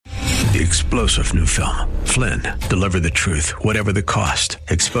The explosive new film, Flynn, deliver the truth, whatever the cost,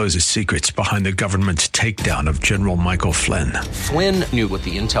 exposes secrets behind the government's takedown of General Michael Flynn. Flynn knew what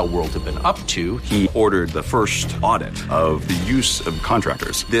the intel world had been up to. He ordered the first audit of the use of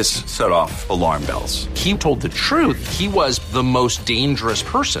contractors. This set off alarm bells. He told the truth. He was the most dangerous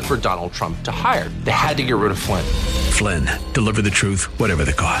person for Donald Trump to hire. They had to get rid of Flynn. Flynn, deliver the truth, whatever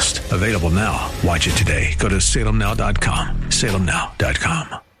the cost. Available now. Watch it today. Go to salemnow.com.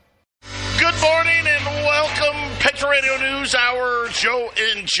 salemnow.com. Good morning and welcome. Petro Radio News Hour. Joe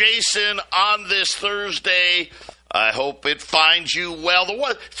and Jason on this Thursday. I hope it finds you well.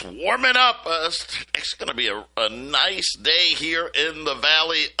 It's warming up. It's going to be a nice day here in the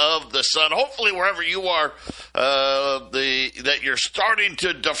Valley of the Sun. Hopefully, wherever you are, that you're starting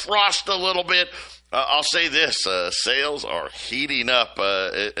to defrost a little bit. I'll say this: sales are heating up,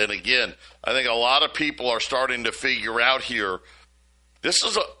 and again, I think a lot of people are starting to figure out here.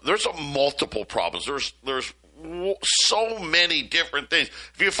 There's multiple problems. There's so many different things.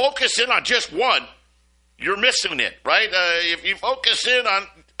 If you focus in on just one, you're missing it, right? If you focus in on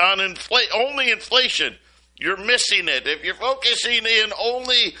only inflation, you're missing it. If you're focusing in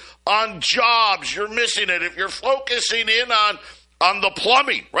only on jobs, you're missing it. If you're focusing in on the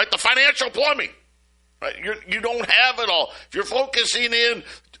plumbing, right, the financial plumbing, right, you don't have it all. If you're focusing in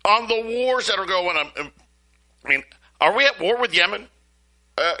on the wars that are going on, I mean, are we at war with Yemen?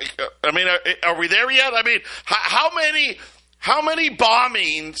 Are we there yet? I mean, how many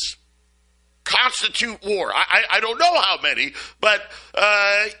bombings constitute war? I don't know how many, but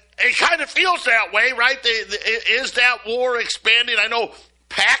it kind of feels that way, right? Is that war expanding? I know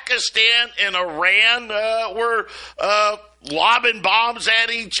Pakistan and Iran were lobbing bombs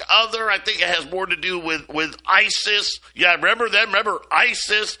at each other. I think it has more to do with ISIS. Yeah, remember them? Remember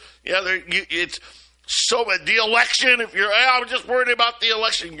ISIS? Yeah, it's... So the election, I'm just worried about the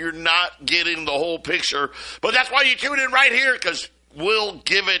election, you're not getting the whole picture. But that's why you tune in right here, because we'll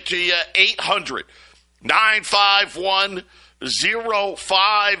give it to you.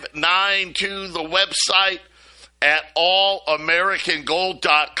 800-951-0592, the website at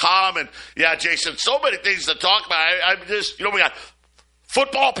allamericangold.com. And, yeah, Jason, so many things to talk about. I'm just, we got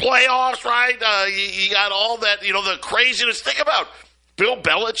football playoffs, right? You got all that, the craziness. Think about Bill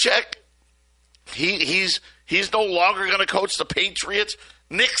Belichick. He's no longer going to coach the Patriots.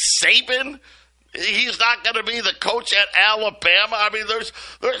 Nick Saban, he's not going to be the coach at Alabama. I mean, there's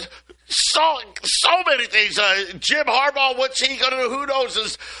so many things. Jim Harbaugh, what's he going to do? Who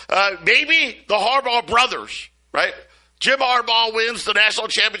knows? Maybe the Harbaugh brothers, right? Jim Harbaugh wins the national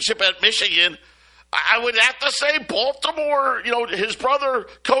championship at Michigan. I would have to say Baltimore, his brother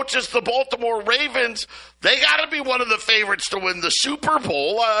coaches the Baltimore Ravens. They got to be one of the favorites to win the Super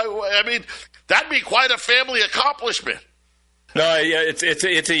Bowl. I mean, that'd be quite a family accomplishment. No, yeah,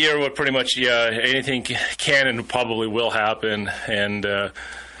 it's a year where pretty much anything can and probably will happen. And when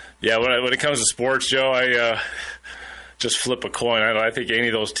it comes to sports, Joe, I just flip a coin. I think any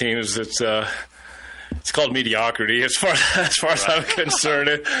of those teams, it's called mediocrity as far as I'm concerned.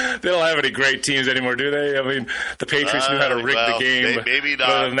 They don't have any great teams anymore, do they? I mean, the Patriots knew how to rig the game. Maybe not.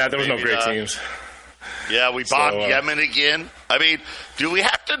 Other than that, there was no great teams. Yeah, we bombed Yemen again. I mean, do we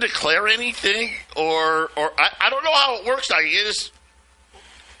have to declare anything, or I don't know how it works now. You just,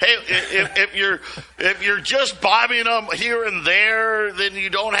 hey, if you're just bombing them here and there, then you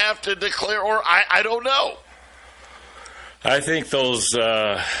don't have to declare. Or I don't know. I think those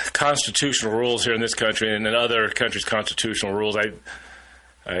constitutional rules here in this country and in other countries' constitutional rules, I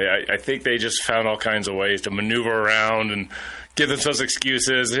think they just found all kinds of ways to maneuver around and give themselves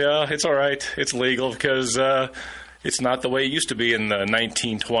excuses. Yeah, it's all right. It's legal because it's not the way it used to be in the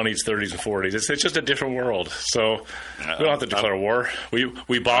 1920s, 30s, and 40s. It's just a different world. So we don't have to declare war.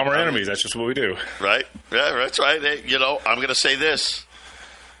 We bomb our enemies. That's just what we do. Right. Yeah, that's right. Hey, I'm going to say this.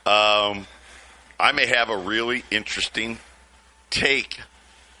 I may have a really interesting take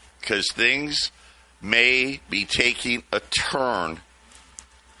because things may be taking a turn,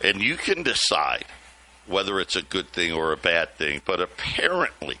 and you can decide whether it's a good thing or a bad thing. But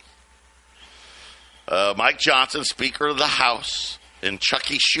apparently, Mike Johnson, Speaker of the House, and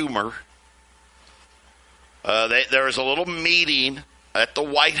Chucky Schumer, there was a little meeting at the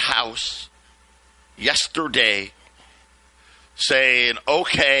White House yesterday saying,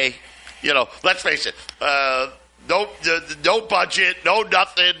 okay, let's face it, no budget, no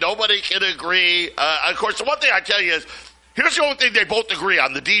nothing, nobody can agree. Of course, the one thing I tell you is, here's the only thing they both agree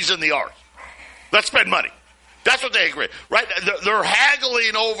on, the D's and the R's. Let's spend money. That's what they agree, right? They're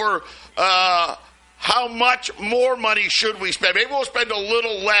haggling over how much more money should we spend. Maybe we'll spend a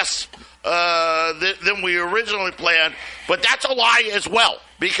little less than we originally planned, but that's a lie as well,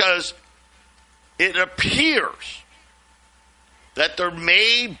 because it appears that there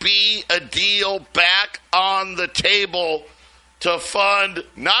may be a deal back on the table to fund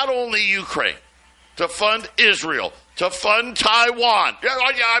not only Ukraine, to fund Israel, to fund Taiwan. Yeah,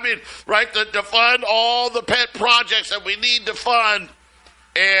 I mean, right, to fund all the pet projects that we need to fund.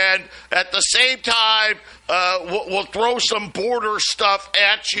 And at the same time, we'll throw some border stuff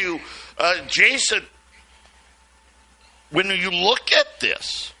at you. Jason, when you look at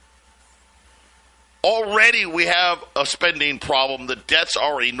this, already we have a spending problem. The debts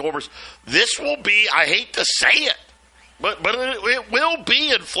are enormous. This will be, I hate to say it, but it will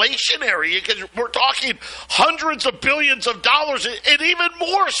be inflationary because we're talking hundreds of billions of dollars and even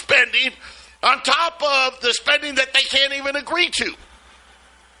more spending on top of the spending that they can't even agree to.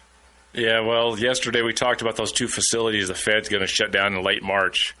 Yeah, well, yesterday we talked about those two facilities the Fed's going to shut down in late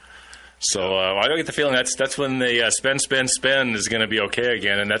March. So I don't get the feeling that's when the spend is going to be okay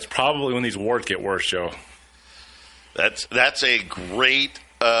again, and that's probably when these wars get worse, Joe. That's a great,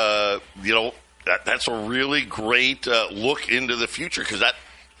 that's a really great look into the future because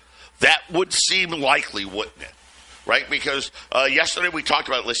that would seem likely, wouldn't it? Right? Because yesterday we talked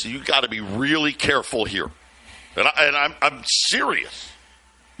about, listen, you got to be really careful here, and I'm serious.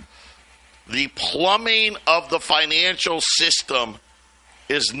 The plumbing of the financial system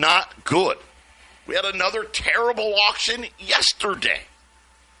is not good. We had another terrible auction yesterday.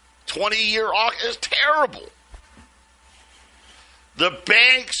 20-year auction is terrible. The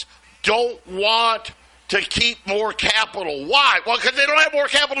banks don't want to keep more capital. Why? Well, because they don't have more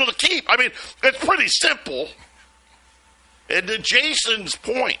capital to keep. I mean, it's pretty simple. And to Jason's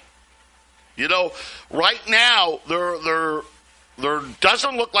point, right now there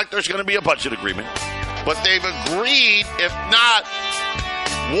doesn't look like there's going to be a budget agreement, but they've agreed. If not,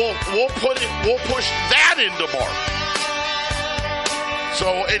 we'll push that into March. So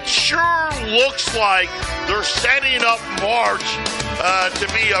it sure looks like they're setting up March to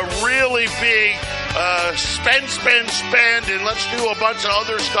be a really big spend, and let's do a bunch of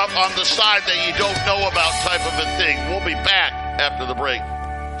other stuff on the side that you don't know about type of a thing. We'll be back after the break.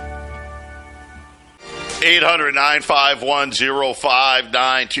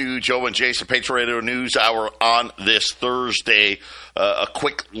 800-951-0592. Joe and Jason, Patriot Radio News Hour on this Thursday. A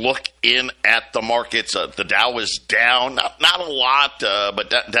quick look in at the markets. The Dow is down, not a lot,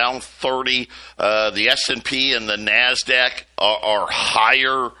 but down 30. The S&P and the NASDAQ are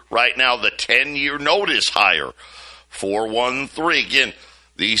higher right now. The 10-year note is higher, 413. Again,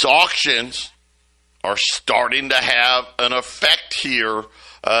 these auctions are starting to have an effect here.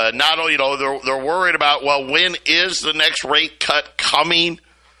 Not only, they're worried about, well, when is the next rate cut coming?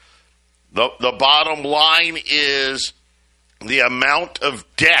 The bottom line is the amount of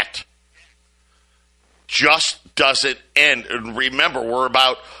debt just doesn't end. And remember, we're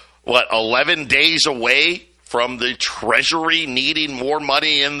about, 11 days away from the Treasury needing more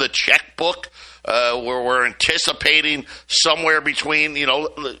money in the checkbook. Where we're anticipating somewhere between,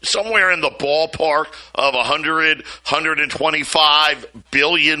 somewhere in the ballpark of 125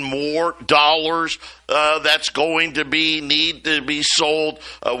 billion more dollars that's going to need to be sold.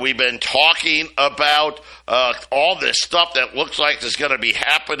 We've been talking about all this stuff that looks like is going to be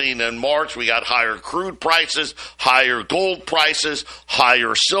happening in March. We got higher crude prices, higher gold prices,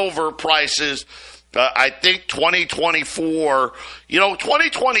 higher silver prices. I think 2024,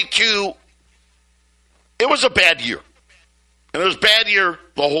 2022, it was a bad year. And it was a bad year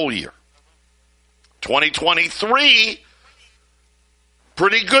the whole year. 2023,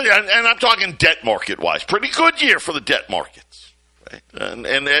 pretty good. And I'm talking debt market-wise. Pretty good year for the debt markets. Right? And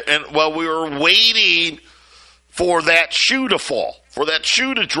we were waiting for that shoe to fall, for that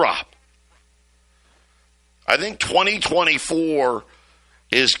shoe to drop. I think 2024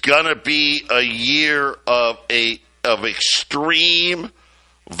 is going to be a year of extreme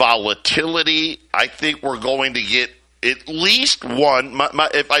volatility. I think we're going to get at least one.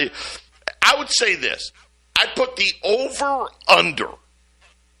 I would say this. I'd put the over-under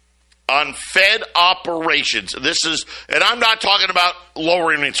on Fed operations. And I'm not talking about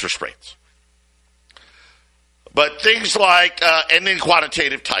lowering interest rates, but things like ending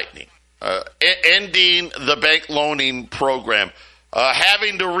quantitative tightening, ending the bank loaning program,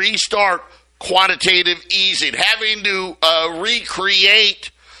 having to restart quantitative easing, having to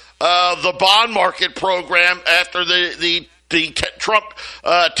recreate the bond market program after the Trump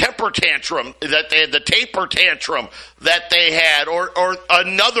taper tantrum that they had, or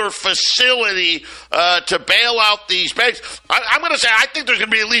another facility to bail out these banks. I'm going to say I think there's going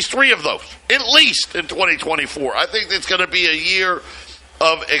to be at least three of those, at least in 2024. I think it's going to be a year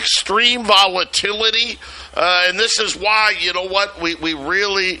of extreme volatility. And this is why, you know what, we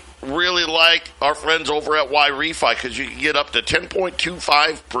really like our friends over at Y-Refi, because you can get up to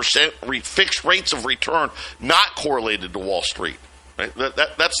 10.25% fixed rates of return, not correlated to Wall Street. Right?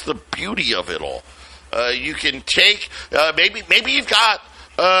 That's the beauty of it all. You can take, maybe you've got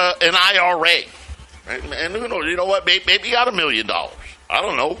an IRA, right? And who knows, you know what, maybe you got $1 million. I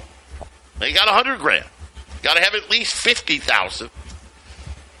don't know. Maybe you got $100,000. Got to have at least $50,000.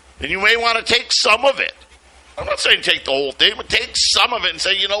 And you may want to take some of it. I'm not saying take the whole thing, but take some of it and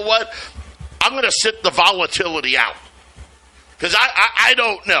say, you know what, I'm going to sit the volatility out. Because I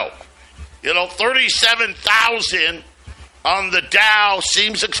don't know. You know, 37,000 on the Dow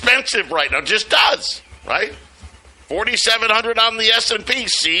seems expensive right now. Just does, right? 4,700 on the S&P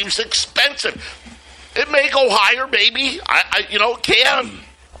seems expensive. It may go higher, maybe. It can.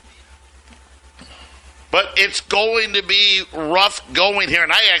 But it's going to be rough going here.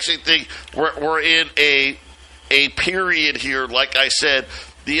 And I actually think we're in a period here, like I said,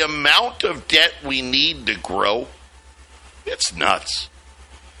 the amount of debt we need to grow, it's nuts.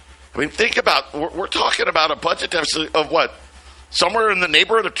 I mean, think about, we're talking about a budget deficit of what? Somewhere in the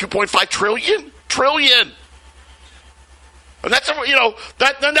neighborhood of $2.5 trillion? Trillion! And that's,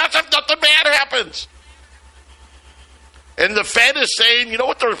 that's if nothing bad happens. And the Fed is saying, you know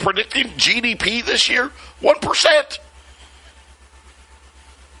what they're predicting GDP this year? 1%.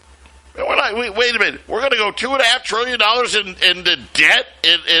 Wait a minute. We're going to go $2.5 trillion into debt,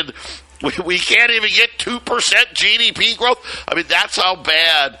 and we can't even get 2% GDP growth? I mean, that's how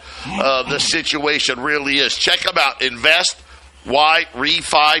bad the situation really is. Check them out.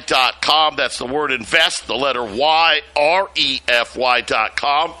 InvestYRefi.com. That's the word invest, the letter Y,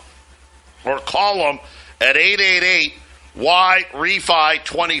 REFY.com. Or call them at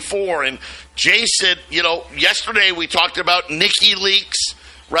 888-YREFI24. And Jason, yesterday we talked about Nicky Leaks.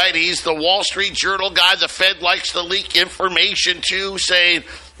 Right, he's the Wall Street Journal guy the Fed likes to leak information to, saying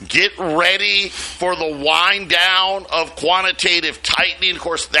get ready for the wind down of quantitative tightening. Of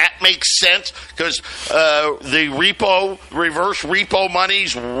course, that makes sense because the reverse repo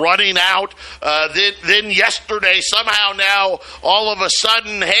money's running out. Then yesterday, somehow now, all of a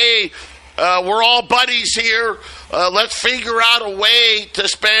sudden, hey, we're all buddies here. Let's figure out a way to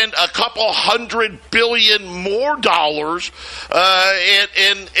spend a couple $100 billion more dollars,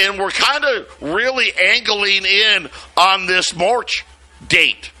 and we're kind of really angling in on this March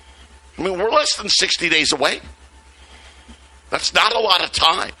date. I mean, we're less than 60 days away. That's not a lot of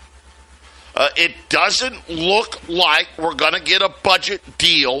time. It doesn't look like we're going to get a budget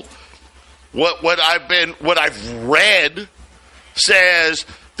deal. What I've read says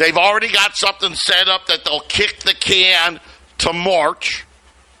they've already got something set up that they'll kick the can to March.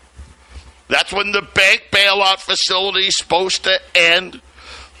 That's when the bank bailout facility is supposed to end.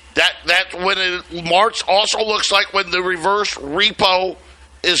 That's when March also looks like when the reverse repo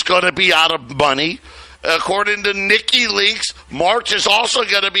is going to be out of money. According to Nicky Leaks, March is also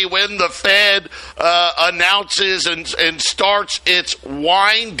going to be when the Fed announces and starts its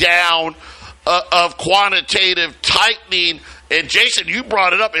wind down of quantitative tightening. And Jason, you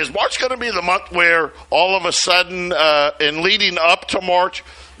brought it up. Is March going to be the month where all of a sudden, and leading up to March,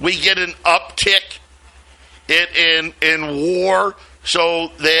 we get an uptick in war, so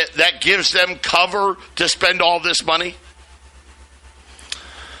that gives them cover to spend all this money?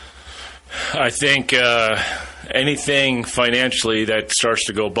 I think anything financially that starts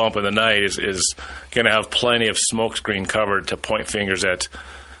to go bump in the night is going to have plenty of smokescreen covered to point fingers at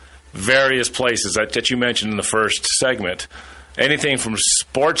various places that you mentioned in the first segment. Anything from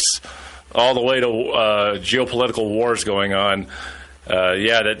sports all the way to geopolitical wars going on.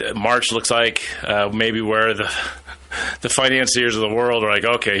 That March looks like maybe where the financiers of the world are like,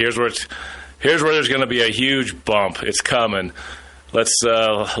 okay, here's where there's going to be a huge bump. It's coming. Let's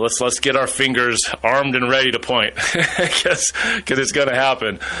get our fingers armed and ready to point because it's going to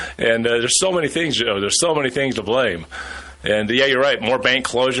happen. And there's so many things, Joe. There's so many things to blame. And yeah, you're right. More bank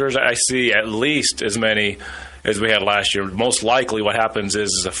closures. I see at least as many as we had last year. Most likely what happens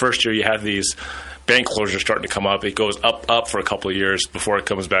is the first year you have these bank closures starting to come up. It goes up for a couple of years before it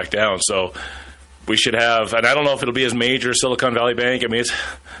comes back down. So we should have, and I don't know if it'll be as major as Silicon Valley Bank. I mean, it's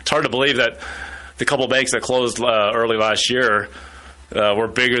hard to believe that the couple of banks that closed early last year were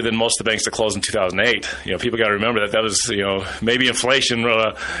bigger than most of the banks that closed in 2008. People got to remember that was, maybe inflation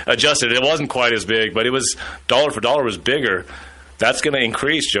adjusted. It wasn't quite as big, but it was dollar for dollar was bigger. That's going to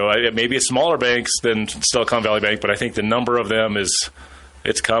increase, Joe. Maybe it's smaller banks than Silicon Valley Bank, but I think the number of them it's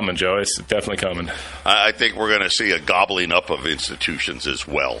coming, Joe. It's definitely coming. I think we're going to see a gobbling up of institutions as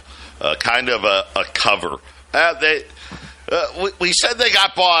well. Kind of a cover. we said they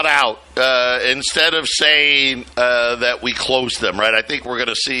got bought out instead of saying that we closed them, right? I think we're going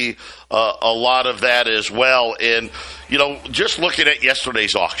to see a lot of that as well. And, just looking at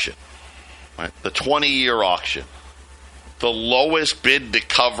yesterday's auction, right, the 20-year auction, the lowest bid to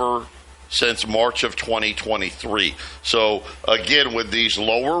cover since March of 2023. So, again, with these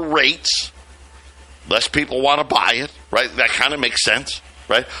lower rates, less people want to buy it, right? That kind of makes sense.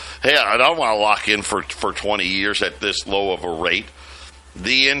 Right? Hey, I don't want to lock in for 20 years at this low of a rate.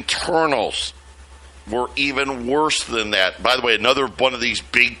 The internals were even worse than that. By the way, another one of these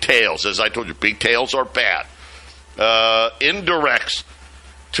big tails. As I told you, big tails are bad. Indirects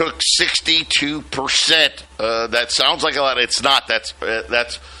took 62%. That sounds like a lot. It's not.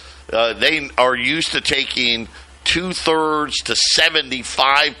 They are used to taking 2/3 to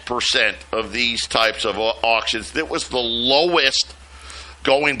 75% of these types of auctions. That was the lowest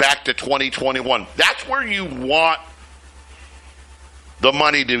going back to 2021. That's where you want the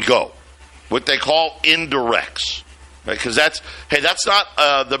money to go. What they call indirects. Because that's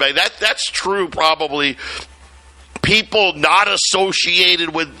not the bank. That's true probably. People not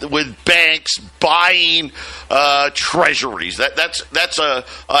associated with banks buying treasuries. That's a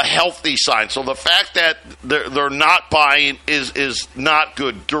healthy sign. So the fact that they're not buying is not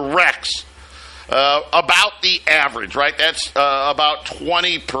good. Directs. About the average, right? That's about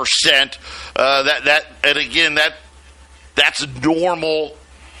 20%. And again, that's normal.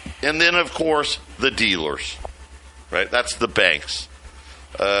 And then, of course, the dealers, right? That's the banks.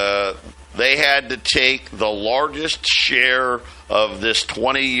 They had to take the largest share of this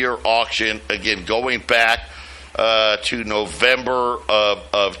 20-year auction, again, going back to November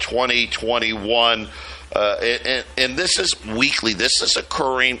of 2021. And this is weekly. This is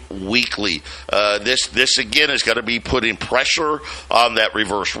occurring weekly. This again is going to be putting pressure on that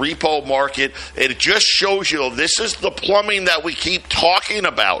reverse repo market. It just shows you this is the plumbing that we keep talking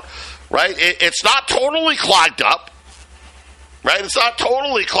about, right? It's not totally clogged up, right? It's not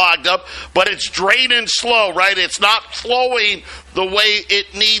totally clogged up, but it's draining slow, right? It's not flowing the way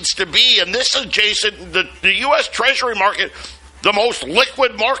it needs to be. And this is, Jason, the U.S. Treasury market, the most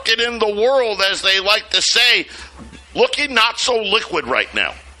liquid market in the world, as they like to say, looking not so liquid right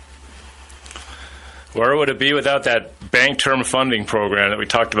now. Where would it be without that bank term funding program that we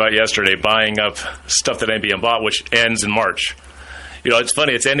talked about yesterday, buying up stuff that ain't being bought, which ends in March? It's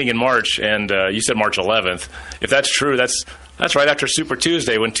funny, it's ending in March, and you said March 11th. If that's true, that's right after Super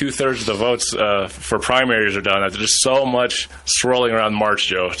Tuesday, when 2/3 of the votes for primaries are done. There's just so much swirling around March,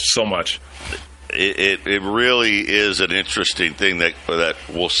 Joe, so much. It really is an interesting thing that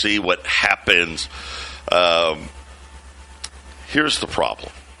we'll see what happens. Here's the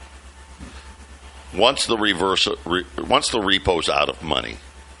problem: once the repo's out of money,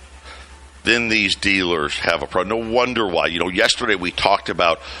 then these dealers have a problem. No wonder why. Yesterday we talked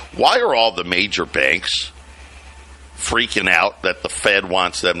about why are all the major banks freaking out that the Fed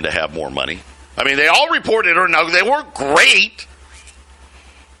wants them to have more money. I mean, they all reported they weren't great,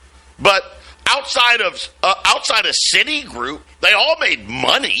 but outside of Citigroup, they all made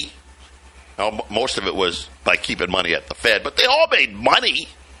money. Now, most of it was by keeping money at the Fed, but they all made money.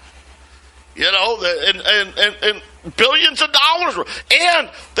 And billions of dollars. And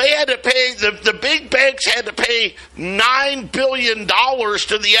they had to pay, the big banks had to pay $9 billion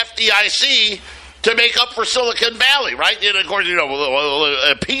to the FDIC to make up for Silicon Valley, right? And of course,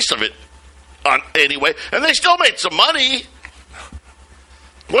 a piece of it anyway. And they still made some money.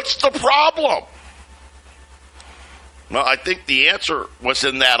 What's the problem? Well, I think the answer was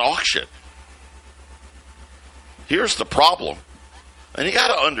in that auction. Here's the problem. And you got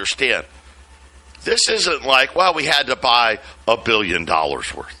to understand, this isn't like, we had to buy $1 billion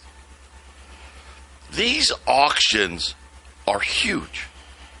worth. These auctions are huge.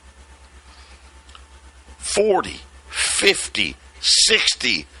 40, 50,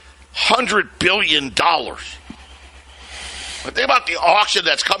 60, $100 billion. But think about the auction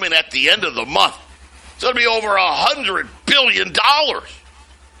that's coming at the end of the month. It's going to be over $100 billion.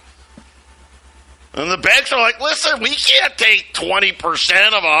 And the banks are like, listen, we can't take 20%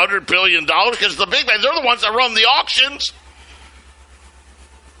 of $100 billion because the big banks, they're the ones that run the auctions.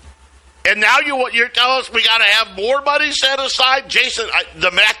 And now you're telling us we got to have more money set aside? Jason,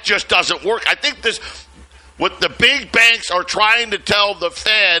 the math just doesn't work. I think what the big banks are trying to tell the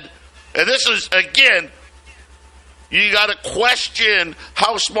Fed, and this is, again, you got to question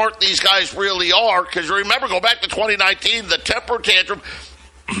how smart these guys really are, because remember, go back to 2019, the temper tantrum.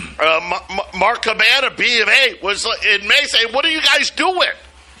 Mark Cabana, B of A, was in May saying, what are you guys doing?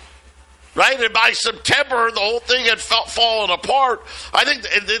 Right? And by September, the whole thing had fallen apart. I think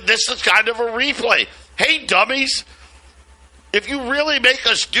this is kind of a replay. Hey, dummies, if you really make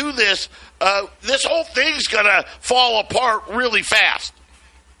us do this, this whole thing's going to fall apart really fast.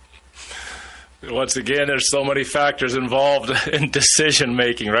 Once again, there's so many factors involved in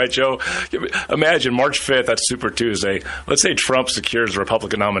decision-making, right, Joe? Imagine March 5th, that's Super Tuesday. Let's say Trump secures the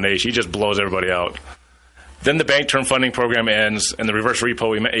Republican nomination. He just blows everybody out. Then the bank term funding program ends, and the reverse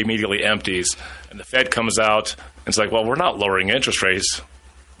repo immediately empties. And the Fed comes out and it's like, well, we're not lowering interest rates.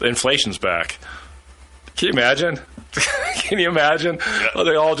 The inflation's back. Can you imagine? Can you imagine? Yeah. Oh,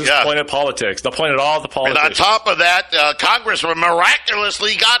 they all just point at politics. They'll point at all the politics. And on top of that, Congress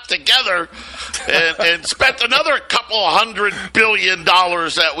miraculously got together and spent another couple $100 billion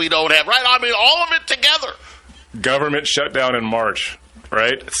that we don't have, right? I mean, all of it together. Government shutdown in March,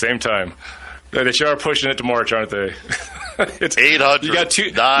 right? At the same time. They sure are pushing it to March, aren't they? It's 800. You got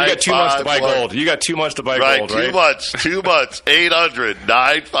 2 months to buy gold. You got 2 months to buy gold, right? 2 months.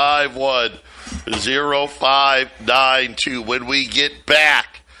 800-951-0592. When we get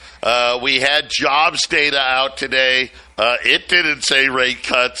back, we had jobs data out today. It didn't say rate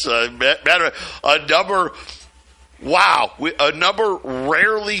cuts. A number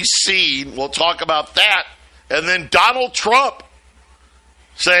rarely seen. We'll talk about that. And then Donald Trump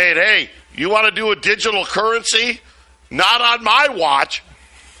saying, hey, you want to do a digital currency? Not on my watch.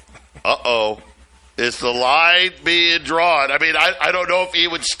 Uh-oh. Is the line being drawn? I mean, I don't know if he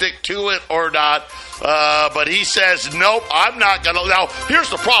would stick to it or not, but he says, nope, I'm not going to. Now, here's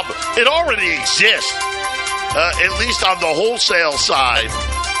the problem. It already exists, at least on the wholesale side.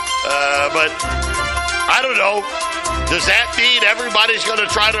 But I don't know. Does that mean everybody's going to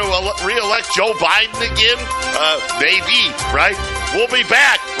try to re-elect Joe Biden again? Maybe, right? We'll be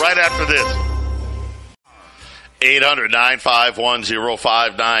back right after this.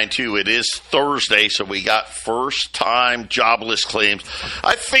 800-951-0592. It is Thursday, so we got first-time jobless claims.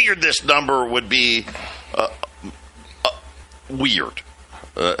 I figured this number would be weird.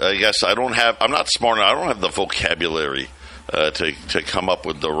 I guess I'm not smart enough. I don't have the vocabulary to come up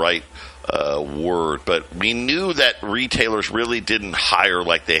with the right word. But we knew that retailers really didn't hire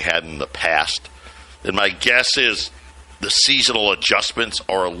like they had in the past. And my guess is the seasonal adjustments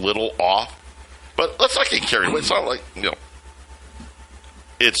are a little off. But let's not get carried away. It's not like,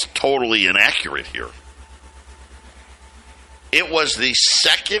 it's totally inaccurate here. It was the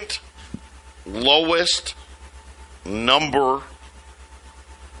second lowest number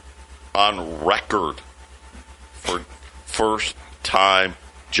on record for first-time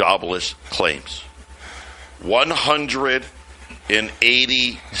jobless claims.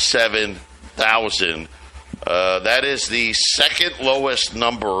 187,000. That is the second lowest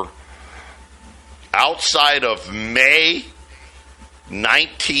number outside of May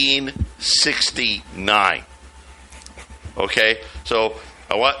 1969. Okay? So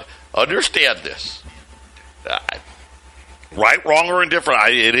understand this. Right, wrong, or indifferent,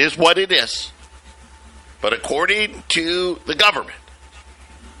 it is what it is. But according to the government,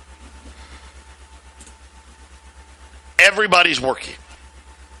 everybody's working.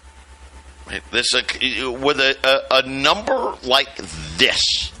 Right? With a number like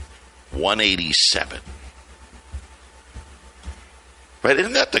this, 187. Right?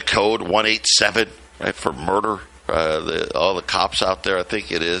 Isn't that the code 187? Right, for murder. All the cops out there, I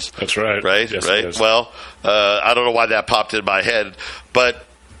think it is. That's right. Right? Yes, right. It is. Well, I don't know why that popped in my head, but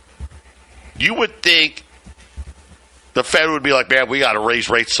you would think the Fed would be like, man, we got to raise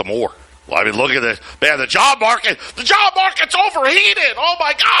rates some more. Well, I mean, look at this. Man, the job market's overheated. Oh,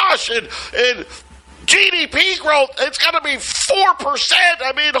 my gosh. And GDP growth, it's going to be 4%.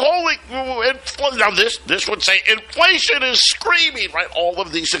 I mean, now this would say inflation is screaming, right? All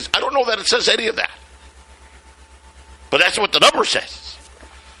of these things. I don't know that it says any of that. But that's what the number says.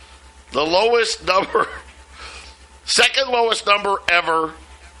 The lowest number, second lowest number ever,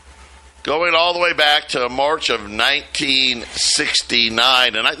 going all the way back to March of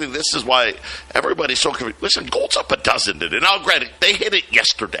 1969. And I think this is why everybody's so confused. Listen, gold's up a dozen today. Now, granted, they hit it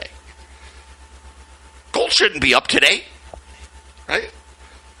yesterday. Gold shouldn't be up today, right?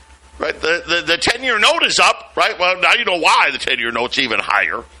 Right. The 10-year note is up, right? Well, now you know why the 10-year note's even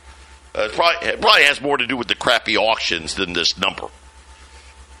higher. It probably has more to do with the crappy auctions than this number.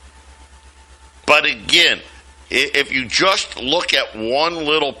 But again, if you just look at one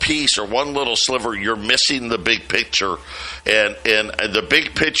little piece or one little sliver, you're missing the big picture. And the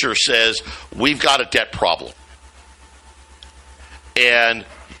big picture says we've got a debt problem. And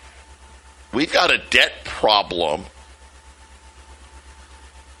we've got a debt problem.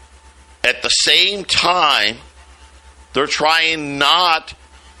 At the same time, they're trying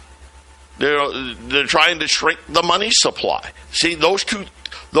to shrink the money supply. See, those two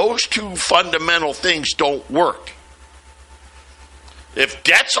fundamental things don't work. If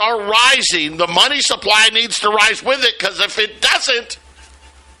debts are rising, the money supply needs to rise with it, because if it doesn't,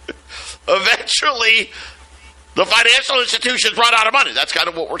 eventually the financial institutions run out of money. That's kind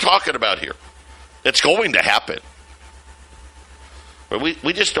of what we're talking about here. It's going to happen. But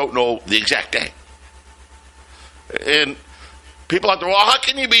we just don't know the exact day. And people out there, well, how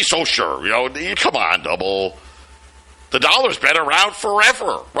can you be so sure? Come on, Double. The dollar's been around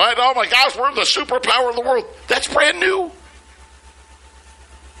forever, right? Oh, my gosh, we're the superpower of the world. That's brand new.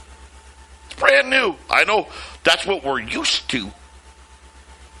 It's brand new. I know that's what we're used to.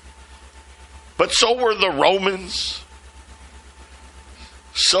 But so were the Romans.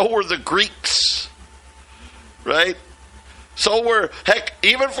 So were the Greeks, right? So were, heck,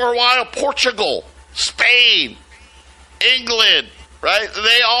 even for a while, Portugal, Spain, England, right?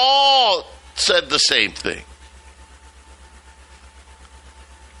 They all said the same thing.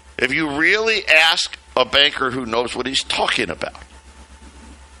 If you really ask a banker who knows what he's talking about,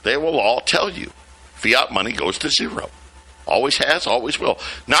 they will all tell you fiat money goes to zero. Always has, always will.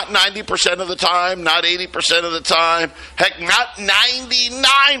 Not 90% of the time, not 80% of the time, heck, not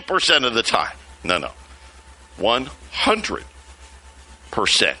 99% of the time. No.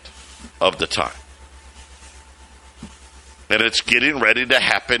 100% of the time. And it's getting ready to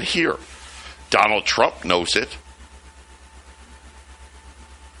happen here. Donald Trump knows it.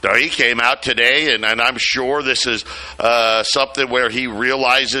 Now, he came out today, and I'm sure this is something where he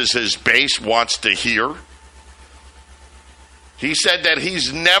realizes his base wants to hear. He said that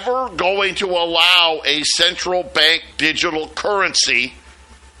he's never going to allow a central bank digital currency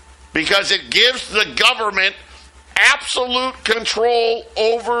because it gives the government absolute control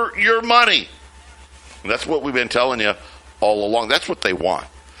over your money. And that's what we've been telling you all along. That's what they want.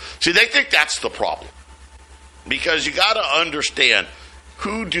 See, they think that's the problem. Because you got to understand,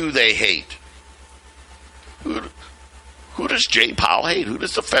 who do they hate? Who does Jay Powell hate? Who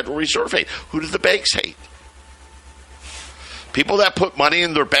does the Federal Reserve hate? Who do the banks hate? People that put money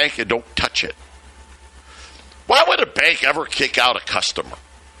in their bank and don't touch it. Why would a bank ever kick out a customer?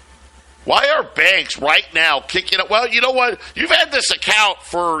 Why are banks right now kicking it? Well, you know what? You've had this account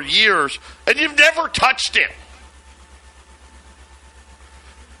for years, and you've never touched it.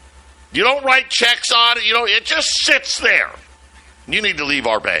 You don't write checks on it. It just sits there. You need to leave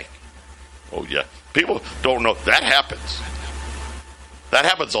our bank. Oh, yeah. People don't know. That happens. That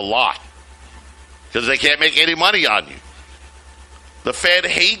happens a lot. Because they can't make any money on you. The Fed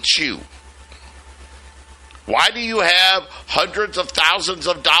hates you. Why do you have hundreds of thousands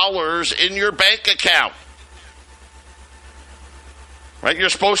of dollars in your bank account? Right? You're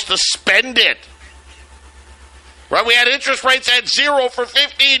supposed to spend it. Right? We had interest rates at zero for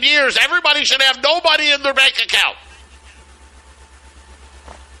 15 years. Everybody should have no money in their bank account.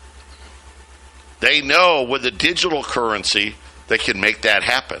 They know with a digital currency, they can make that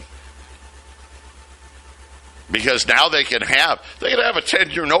happen. Because now they can have a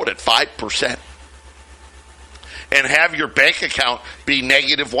 10-year note at 5%. And have your bank account be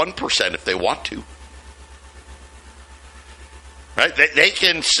negative 1% if they want to. Right? They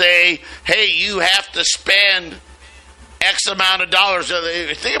can say, hey, you have to spend X amount of dollars.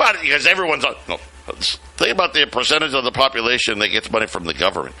 Think about it, because everyone's on. No, think about the percentage of the population that gets money from the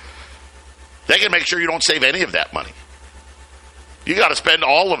government. They can make sure you don't save any of that money. You got to spend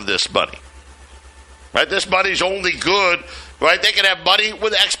all of this money. Right? This money's only good, right? They can have money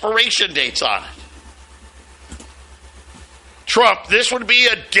with expiration dates on it. Trump, this would be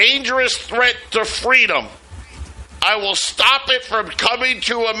a dangerous threat to freedom. I will stop it from coming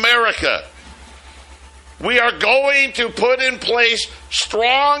to America. We are going to put in place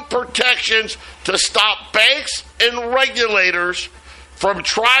strong protections to stop banks and regulators from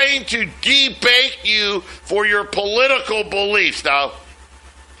trying to debank you for your political beliefs. Now,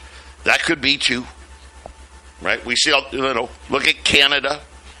 that could be too. Right? We see, look at Canada,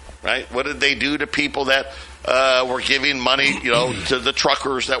 right? What did they do to people that were giving money, to the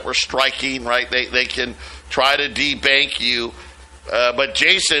truckers that were striking, right? They can try to debank you. But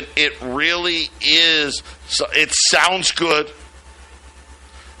Jason, it really is, it sounds good.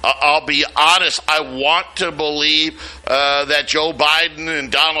 I'll be honest, I want to believe that Joe Biden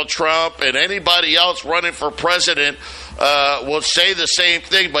and Donald Trump and anybody else running for president will say the same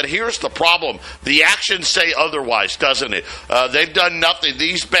thing, but here's the problem. The actions say otherwise, doesn't it? They've done nothing.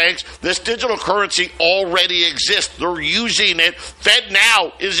 These banks, this digital currency already exists. They're using it.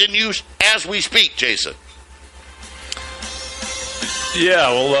 FedNow is in use as we speak, Jason.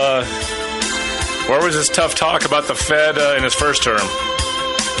 Yeah, well, where was this tough talk about the Fed in his first term?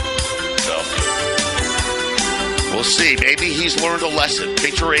 We'll see. Maybe he's learned a lesson.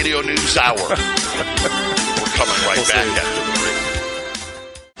 Patriot Radio News Hour. We're coming right back after the break.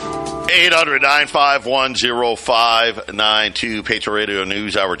 800-951-0592, Patriot Radio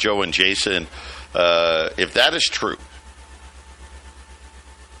News Hour, Joe and Jason. If that is true,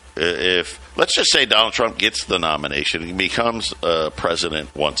 if let's just say Donald Trump gets the nomination, he becomes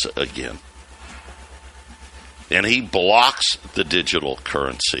president once again, and he blocks the digital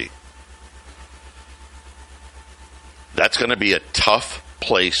currency, that's going to be a tough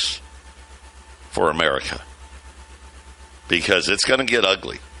place for America because it's going to get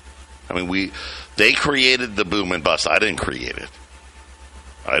ugly. I mean, they created the boom and bust. I didn't create it.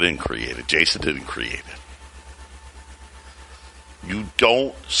 Jason didn't create it. You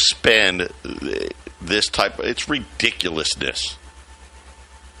don't spend this type of, it's ridiculousness.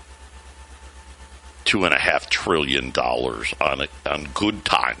 $2.5 trillion on good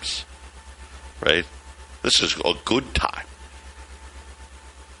times, right? This is a good time.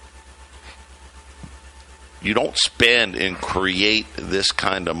 You don't spend and create this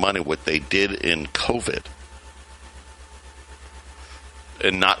kind of money, what they did in COVID,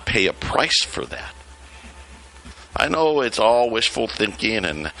 and not pay a price for that. I know it's all wishful thinking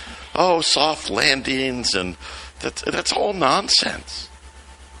and, soft landings, and that's all nonsense.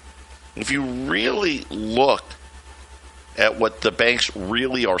 If you really look at what the banks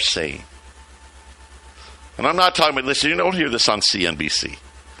really are saying, and I'm not talking about, listen, you don't hear this on CNBC.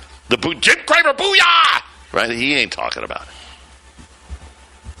 Jim Cramer, booyah! Right? He ain't talking about it.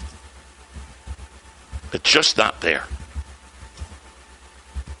 It's just not there.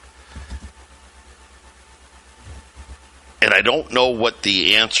 And I don't know what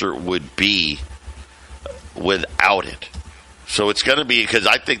the answer would be without it. So it's going to be, because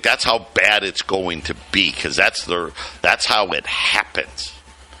I think that's how bad it's going to be, because that's how it happens.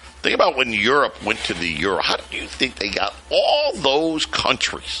 Think about when Europe went to the euro. How do you think they got all those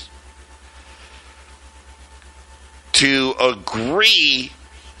countries to agree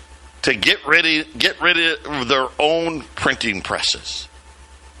to get rid of their own printing presses?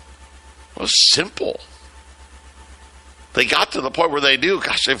 It was simple. They got to the point where they do.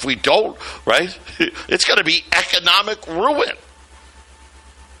 Gosh, if we don't, right, it's going to be economic ruin.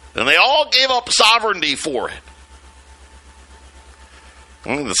 And they all gave up sovereignty for it.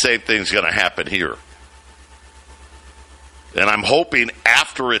 I think the same thing's going to happen here. And I'm hoping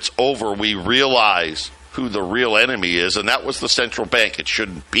after it's over, we realize who the real enemy is, and that was the central bank. It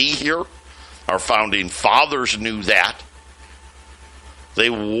shouldn't be here. Our founding fathers knew that. They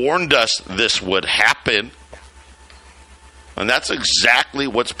warned us this would happen. And that's exactly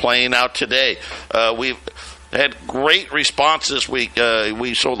what's playing out today. We've had great response this week.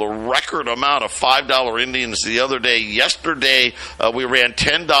 We sold a record amount of $5 Indians the other day. Yesterday, we ran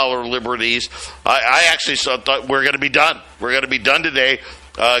 $10 Liberties. I actually thought we're going to be done. We're going to be done today.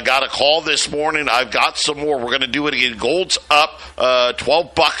 Got a call this morning. I've got some more. We're going to do it again. Gold's up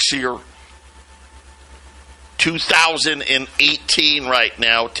 $12 here. 2018 right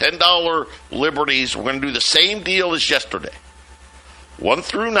now. $10 Liberties. We're going to do the same deal as yesterday. 1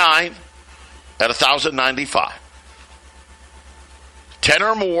 through 9 at $1,095. 10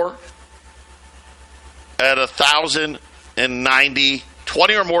 or more at $1,090.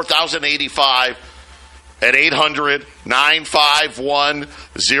 20 or more, $1,085 at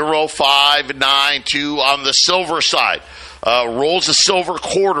 800-951-0592 on the silver side. Rolls of silver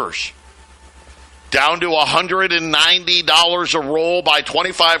quarters down to $190 a roll. By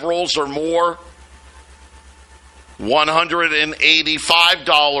 25 rolls or more,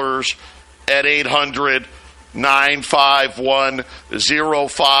 $185 at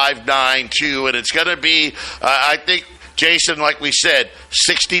 800-951-0592. And it's going to be, I think, Jason, like we said,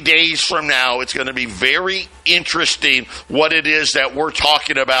 60 days from now, it's going to be very interesting what it is that we're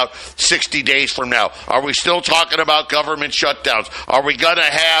talking about 60 days from now. Are we still talking about government shutdowns? Are we going to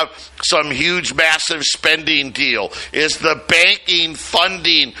have some huge, massive spending deal? Is the banking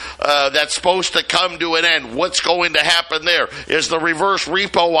funding that's supposed to come to an end? What's going to happen there? Is the reverse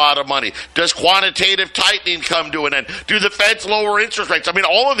repo out of money? Does quantitative tightening come to an end? Do the feds lower interest rates? I mean,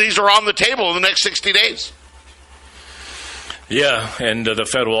 all of these are on the table in the next 60 days. Yeah, and the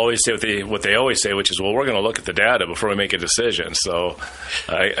Fed will always say what they always say, which is, well, we're going to look at the data before we make a decision. So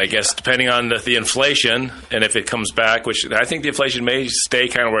I guess depending on the inflation, and if it comes back, which I think the inflation may stay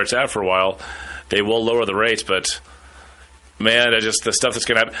kind of where it's at for a while, they will lower the rates. But, Man, just the stuff that's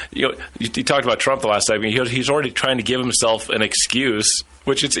going to happen. You talked about Trump the last time. He's already trying to give himself an excuse,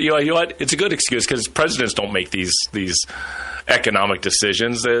 which it's it's a good excuse because presidents don't make these economic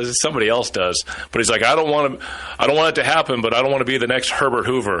decisions. Somebody else does. But he's like, I don't want it to happen, but I don't want to be the next Herbert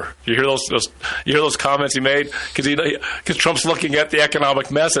Hoover. You hear those comments he made because Trump's looking at the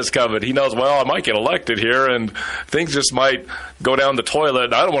economic mess that's coming. He knows, well, I might get elected here, and things just might go down the toilet.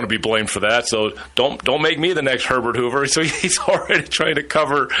 And I don't want to be blamed for that. So don't make me the next Herbert Hoover. So he's already trying to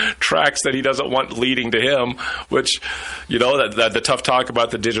cover tracks that he doesn't want leading to him. Which, that the tough talk about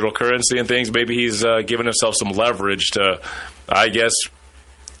the digital currency and things. Maybe he's giving himself some leverage to, I guess,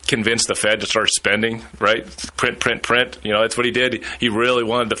 convince the Fed to start spending, right? Print. That's what he did. He really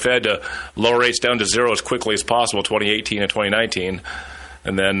wanted the Fed to lower rates down to zero as quickly as possible, 2018 and 2019.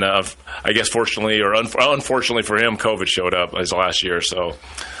 And then, I guess, fortunately or unfortunately for him, COVID showed up as last year. So,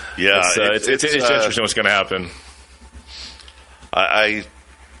 yeah, it's interesting what's going to happen. I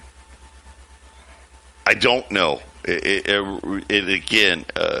don't know. Again,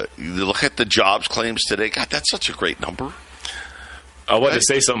 you look at the jobs claims today. God, that's such a great number. I wanted to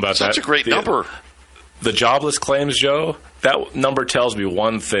say something about that. Such a great number. The jobless claims, Joe, that number tells me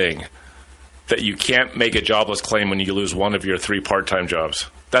one thing, that you can't make a jobless claim when you lose one of your 3 part-time jobs.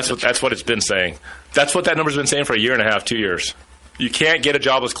 That's what it's been saying. That's what that number's been saying for a year and a half, 2 years. You can't get a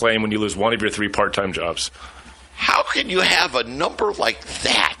jobless claim when you lose one of your 3 part-time jobs. How can you have a number like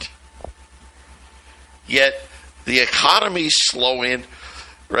that? Yet the economy's slowing,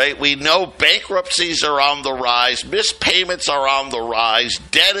 right? We know bankruptcies are on the rise, missed payments are on the rise,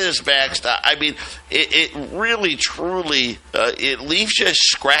 debt is maxed out. I mean, it really, truly, it leaves you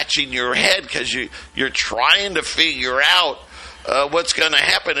scratching your head because you're trying to figure out what's going to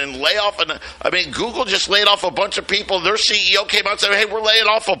happen and lay off. Google just laid off a bunch of people. Their CEO came out and said, hey, we're laying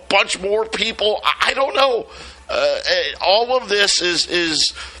off a bunch more people. I don't know. All of this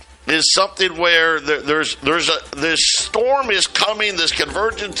is something where this storm is coming, this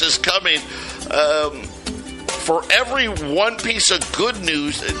convergence is coming. For every one piece of good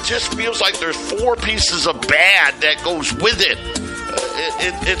news, it just feels like there's 4 pieces of bad that goes with it.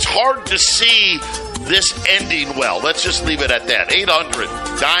 It's hard to see this ending well. Let's just leave it at that.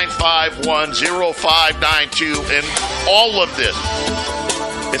 800-951-0592. And all of this,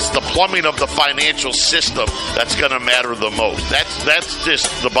 it's the plumbing of the financial system that's going to matter the most. That's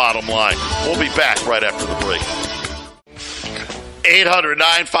just the bottom line. We'll be back right after the break.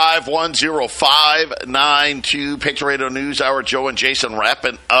 800-951-0592. Patriot Radio News Hour. Joe and Jason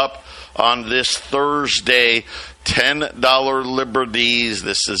wrapping up on this Thursday. $10 liberties.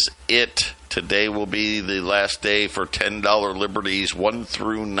 This is it. Today will be the last day for $10 liberties. 1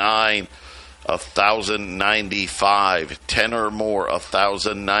 through 9. 1,095, 10 or more,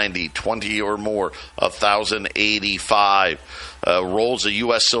 1,090, 20 or more, 1,085. Rolls of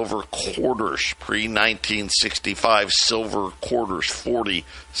U.S. silver quarters, pre-1965 silver quarters, 40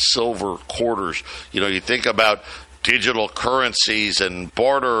 silver quarters. You think about digital currencies and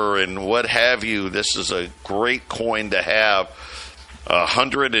barter and what have you. This is a great coin to have.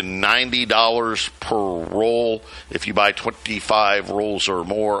 $190 per roll. If you buy 25 rolls or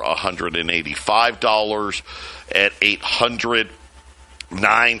more, $185 at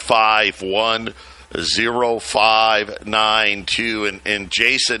 800-951-0592. And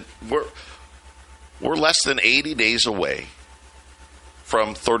Jason, we're less than 80 days away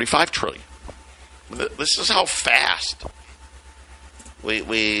from $35 trillion. This is how fast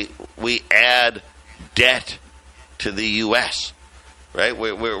we add debt to the U.S., right?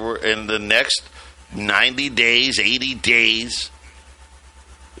 We're in the next 90 days, 80 days,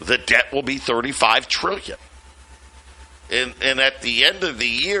 the debt will be $35 trillion. And at the end of the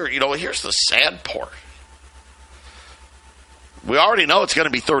year, here's the sad part. We already know it's going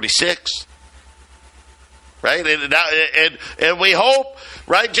to be 36. Right? And we hope,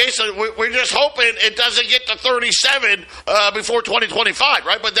 right, Jason, we're just hoping it doesn't get to 37 before 2025,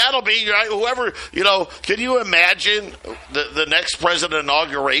 right? But that'll be, right, whoever, can you imagine the next president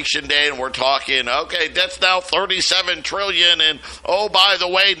inauguration day and we're talking, okay, that's now 37 trillion and, oh, by the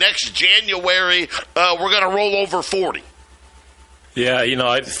way, next January, we're going to roll over 40.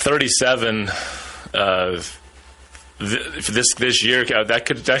 Yeah, 37 this year,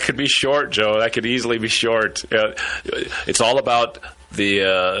 that could be short, Joe. That could easily be short. It's all about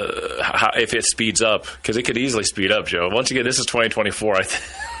if it speeds up, because it could easily speed up, Joe. Once again, this is 2024. I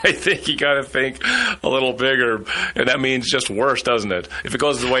think you got to think a little bigger, and that means just worse, doesn't it? If it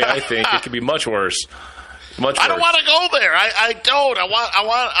goes the way I think, it could be much worse. I don't want to go there. I don't. I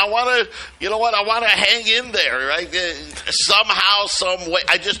want to. You know what? I want to hang in there, right? Somehow, some way.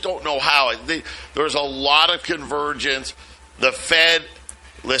 I just don't know how. There's a lot of convergence. The Fed,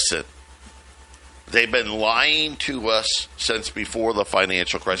 listen, they've been lying to us since before the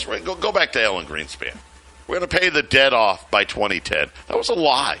financial crisis. Go back to Alan Greenspan. We're going to pay the debt off by 2010. That was a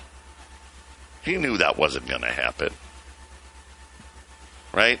lie. He knew that wasn't going to happen.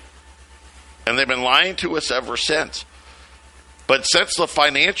 Right? And they've been lying to us ever since. But since the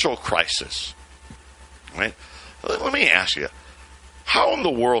financial crisis, right? Let me ask you, how in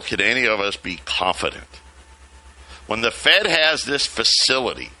the world can any of us be confident when the Fed has this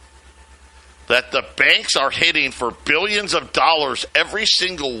facility that the banks are hitting for billions of dollars every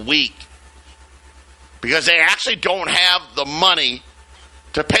single week because they actually don't have the money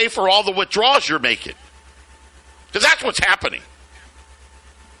to pay for all the withdrawals you're making? Because that's what's happening.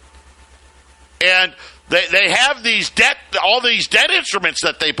 And they have all these debt instruments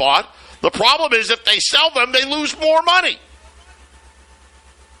that they bought. The problem is if they sell them, they lose more money.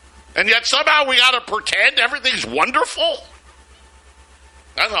 And yet somehow we got to pretend everything's wonderful.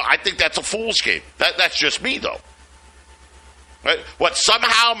 I don't know. I think that's a fool's game. That's just me, though. Right? What,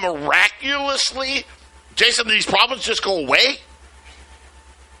 somehow miraculously, Jason, these problems just go away?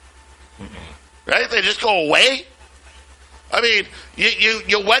 Right? They just go away? I mean,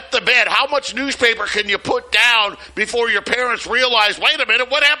 you wet the bed. How much newspaper can you put down before your parents realize, wait a minute,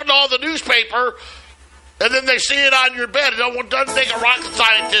 what happened to all the newspaper? And then they see it on your bed. It doesn't take a rocket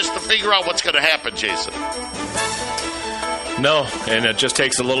scientist to figure out what's going to happen, Jason. No, and it just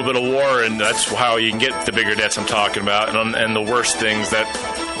takes a little bit of war, and that's how you can get the bigger debts I'm talking about, and the worst things that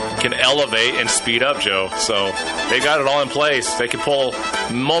can elevate and speed up, Joe. So they got it all in place. They can pull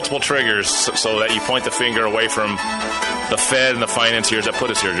multiple triggers so that you point the finger away from the Fed and the financiers that put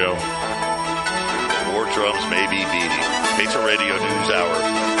us here, Joe. War drums may be beating. Patriot Radio News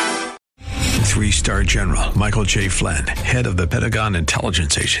Hour. 3-star General Michael J. Flynn, head of the Pentagon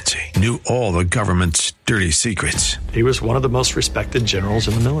Intelligence Agency, knew all the government's dirty secrets. He was one of the most respected generals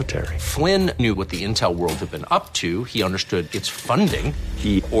in the military. Flynn knew what the intel world had been up to. He understood its funding.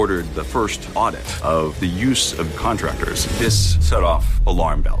 He ordered the first audit of the use of contractors. This set off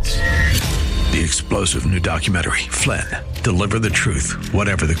alarm bells. The explosive new documentary, Flynn, Deliver the Truth,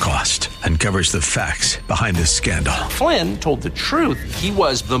 Whatever the Cost, uncovers the facts behind this scandal. Flynn told the truth. He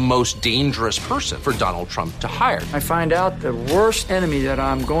was the most dangerous person for Donald Trump to hire. I find out the worst enemy that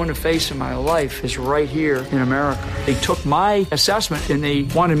I'm going to face in my life is right here in America. They took my assessment and they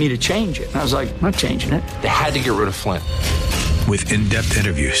wanted me to change it. And I was like, I'm not changing it. They had to get rid of Flynn. With in-depth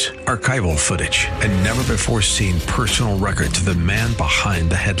interviews, archival footage, and never-before-seen personal records of the man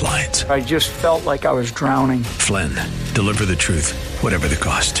behind the headlines. I just felt like I was drowning. Flynn, Deliver the Truth, Whatever the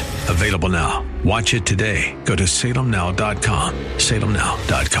Cost. Available now. Watch it today. Go to salemnow.com.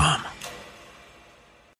 salemnow.com.